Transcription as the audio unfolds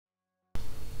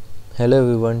Hello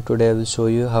everyone, today I will show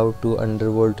you how to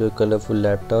undervolt your colorful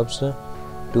laptops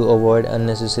to avoid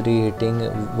unnecessary heating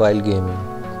while gaming.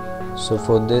 So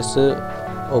for this,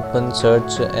 open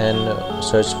search and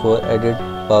search for edit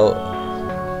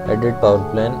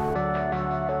power plan.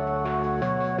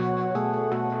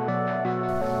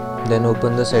 Then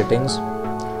open the settings.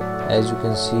 As you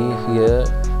can see here,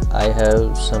 I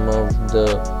have some of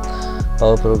the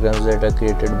power programs that are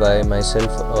created by myself,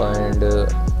 and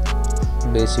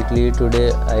basically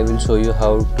today I will show you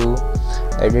how to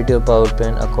edit your power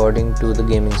plan according to the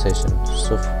gaming session.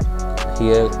 So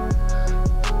here,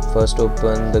 first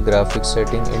open the graphics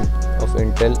setting of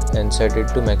Intel and set it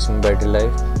to maximum battery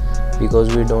life,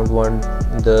 because we don't want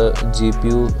the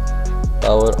GPU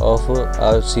power of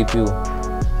our CPU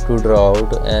to draw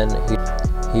out. And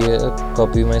here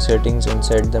copy my settings and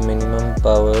set the minimum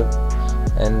power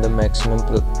and the maximum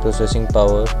processing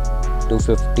power to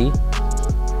 50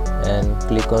 and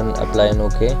click on apply and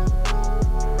OK.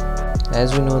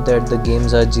 As we know that the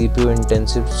games are GPU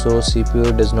intensive, so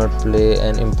CPU does not play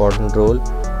an important role.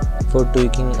 For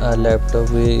tweaking our laptop,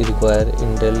 we require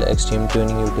Intel Extreme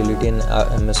Tuning Utility and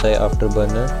MSI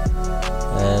Afterburner.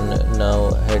 And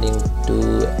now heading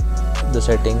to the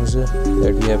settings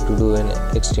that we have to do in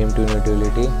Extreme Tune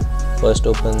Utility. First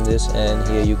open this, and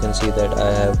here you can see that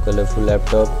I have colorful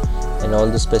laptop and all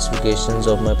the specifications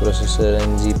of my processor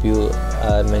and GPU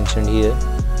are mentioned here.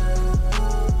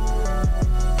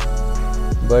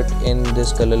 But in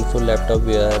this colorful laptop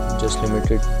we are just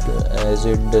limited as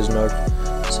it does not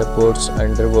supports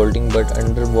undervolting, but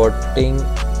undervolting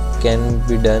can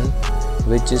be done,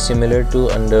 which is similar to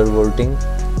undervolting.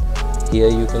 Here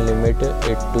you can limit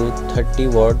it to 30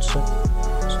 watts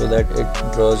so that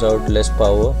it draws out less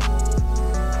power.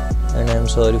 And I am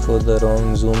sorry for the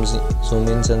wrong zoom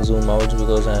ins and zoom outs,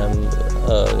 because I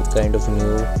am kind of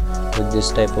new with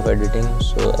this type of editing.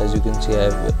 So as you can see,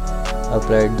 I have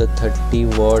applied the 30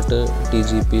 watt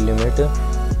TGP limit,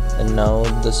 and now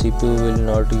the CPU will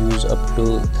not use up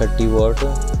to 30 watt,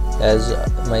 as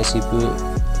my CPU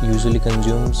usually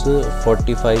consumes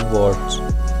 45 watts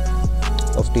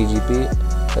of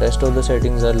TGP. Rest of the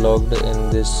settings are logged in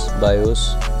this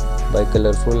BIOS by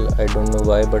colorful. I don't know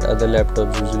why, but other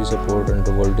laptops usually support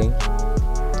undervolting.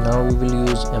 Now we will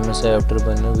use MSI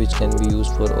Afterburner, which can be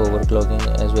used for overclocking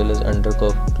as well as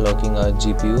underclocking our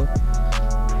GPU.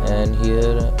 And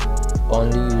here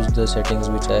only use the settings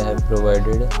which I have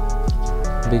provided,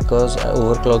 because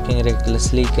overclocking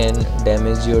recklessly can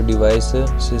damage your device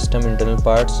system internal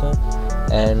parts.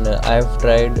 And I've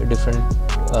tried different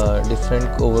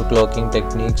overclocking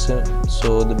techniques,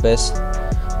 so the best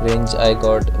range I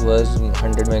got was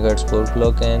 100 MHz core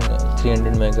clock and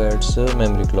 300 MHz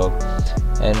memory clock.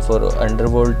 And for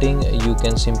undervolting, you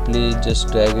can simply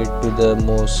just drag it to the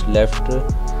most left.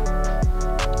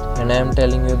 And I am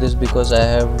telling you this because I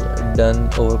have done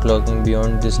overclocking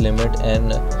beyond this limit,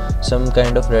 and some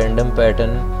kind of random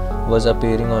pattern was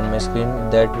appearing on my screen.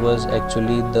 That was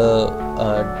actually the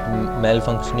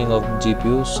malfunctioning of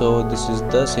GPU. So this is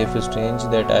the safest range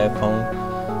that I found.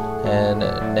 And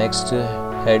next,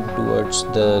 head towards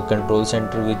the control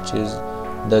center, which is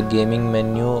the gaming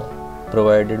menu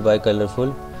provided by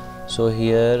colorful. So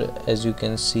here, as you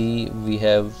can see, we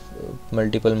have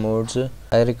multiple modes.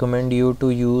 I recommend you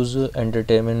to use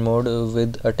entertainment mode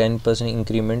with a 10%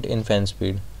 increment in fan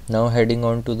speed. Now heading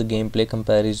on to the gameplay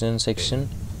comparison section.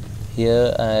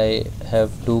 Here I have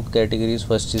two categories.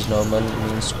 First is normal,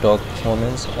 means stock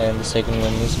performance, and the second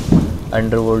one is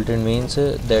undervolted, means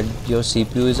that your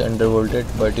CPU is undervolted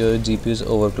but your GPU is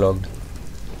overclocked.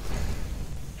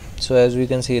 So as we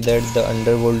can see that the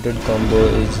undervolted combo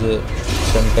is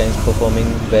sometimes performing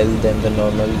well than the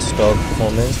normal stock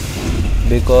performance,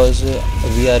 because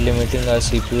we are limiting our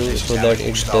CPU so that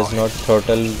it does not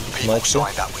throttle much,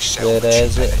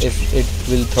 whereas if it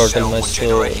will throttle much,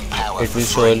 so it will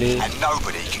surely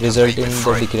result in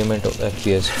the decrement of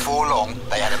FPS.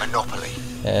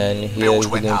 And here is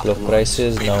the gameplay of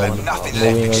Crisis. Now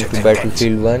moving on to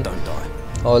Battlefield 1.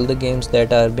 All the games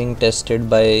that are being tested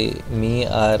by me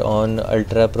are on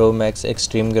Ultra Pro Max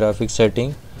Extreme graphics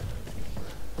setting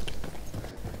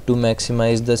to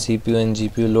maximize the CPU and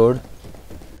GPU load.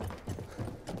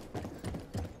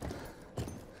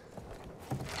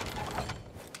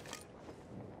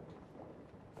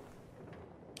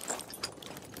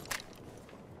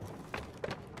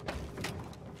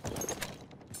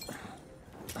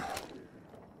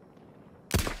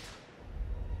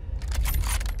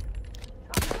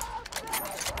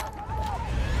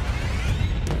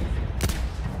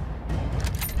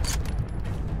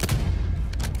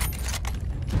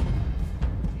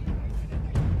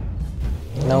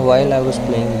 Now while I was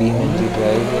playing DMG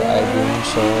drive, I didn't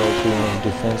saw too much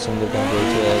difference in the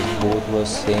temperature as both was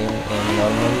same in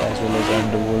normal as well as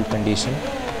undervolt condition.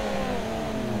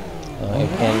 It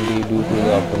can be due to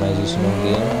the optimization of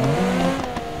game.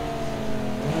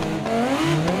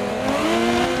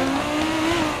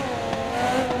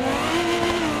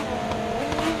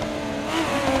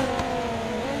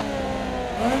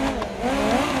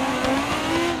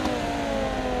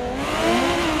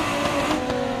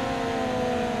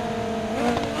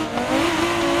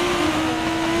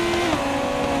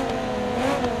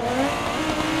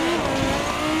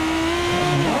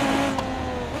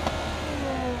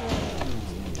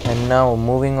 And now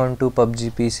moving on to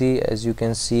PUBG PC, as you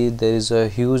can see there is a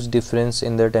huge difference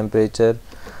in the temperature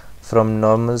from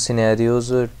normal scenarios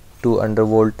to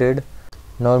undervolted.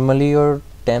 Normally your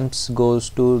temps goes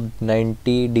to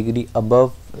 90 degree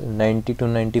above 90 to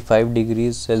 95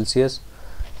 degrees Celsius,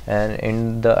 and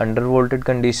in the undervolted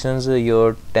conditions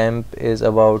your temp is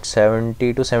about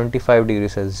 70 to 75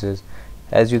 degrees Celsius.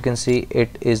 As you can see,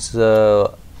 it is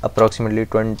approximately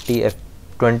 20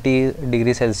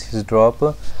 degrees Celsius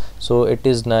drop, so it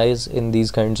is nice in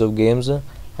these kinds of games,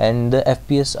 and the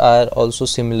FPS are also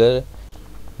similar.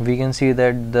 We can see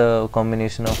that the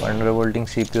combination of undervolting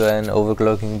CPU and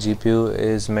overclocking GPU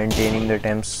is maintaining the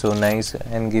temps so nice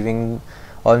and giving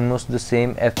almost the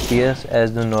same FPS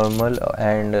as the normal,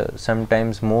 and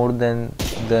sometimes more than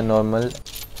the normal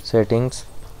settings.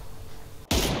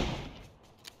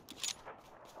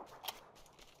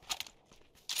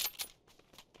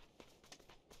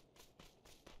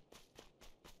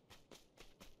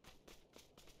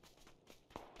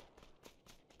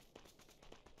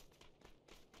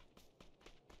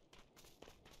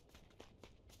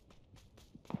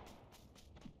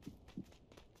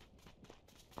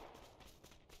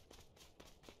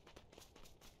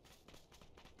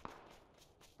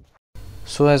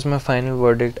 So as my final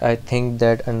verdict, I think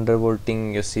that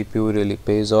undervolting your CPU really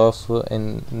pays off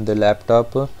in the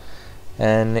laptop,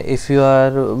 and if you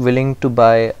are willing to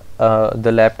buy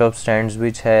the laptop stands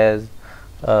which has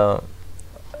uh,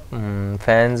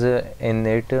 fans in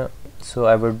it, so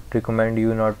I would recommend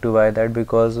you not to buy that,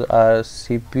 because our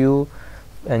CPU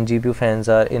and GPU fans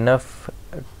are enough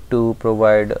to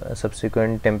provide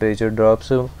subsequent temperature drops,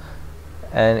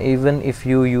 and even if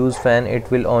you use fan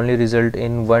it will only result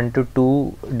in 1 to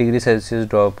 2 degrees Celsius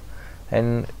drop,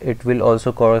 and it will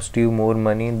also cost you more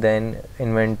money than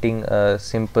inventing a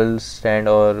simple stand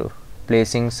or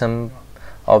placing some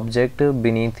object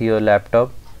beneath your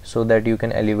laptop so that you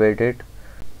can elevate it.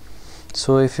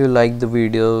 So if you like the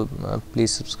video,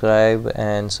 please subscribe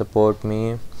and support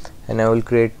me, and I will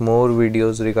create more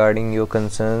videos regarding your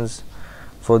concerns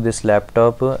for this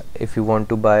laptop, if you want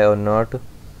to buy or not,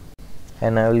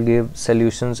 and I will give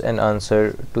solutions and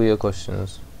answer to your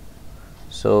questions.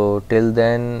 So till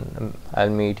then, I'll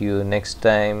meet you next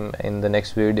time in the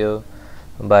next video.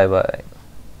 Bye bye.